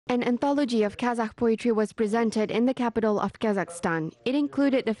An anthology of Kazakh poetry was presented in the capital of Kazakhstan. It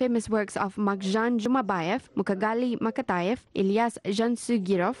included the famous works of Magzhan Zhumabayev, Mukagali Makatayev, Ilyas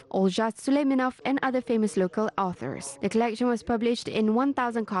Zhansugirov, Oljas Suleymanov, and other famous local authors. The collection was published in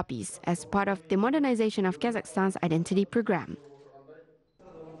 1,000 copies as part of the modernization of Kazakhstan's identity program.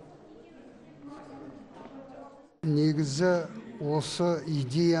 Негізі осы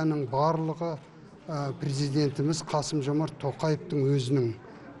идеяның барлығы президентimiz Қасым-Жомарт Тоқаевтың өзінің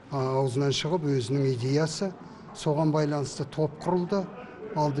аузынан шығып, өзінің идеясы. Соған байланысты топ құрылды.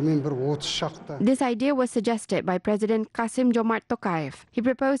 Алдымен бір 30 шақты. This idea was suggested by President Kasim-Jomart Tokayev. He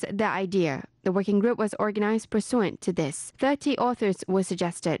proposed the idea. The working group was organized pursuant to this. 30 authors were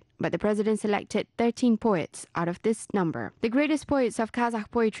suggested, but the president selected 13 poets out of this number. The greatest poets of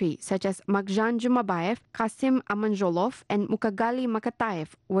Kazakh poetry, such as Magzhan Zhumabayev, Kasim Amanjolov, and Mukagali Makatayev,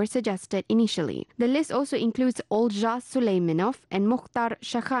 were suggested initially. The list also includes Oljas Suleymanov and Mukhtar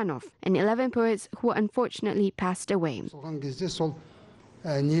Shakhanov, and 11 poets who unfortunately passed away.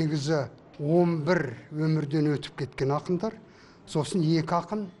 Негізі 11 өмірден өтіп кеткен ақындар. Сосын 2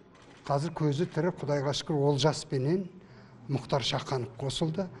 ақын қазір көзі тірі, Құдайға шүкір, Олжас пенен Мұхтар Шаханов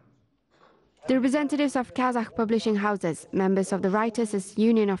қосылды. The representatives of Kazakh publishing houses, members of the Writers'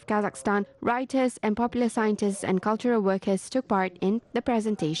 Union of Kazakhstan, writers and popular scientists and cultural workers took part in the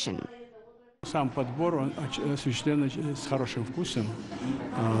presentation. Сам подбор осуществлен с хорошим вкусом.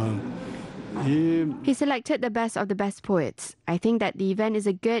 He selected the best of the best poets. I think that the event is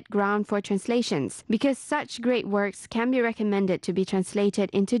a good ground for translations because such great works can be recommended to be translated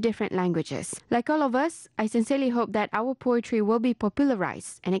into different languages. Like all of us, I sincerely hope that our poetry will be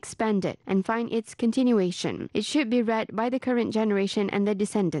popularized and expanded and find its continuation. It should be read by the current generation and their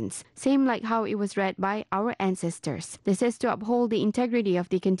descendants, same like how it was read by our ancestors. This is to uphold the integrity of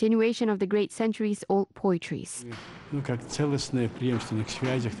the continuation of the great centuries-old poetries. Как целостные преемственных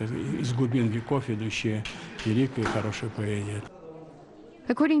связях из глубин веков идущая великая и хорошая поэзия.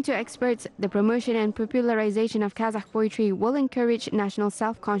 According to experts, the promotion and popularization of Kazakh poetry will encourage national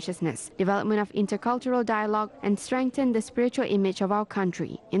self-consciousness, development of intercultural dialogue, and strengthen the spiritual image of our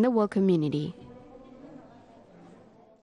country in the world community.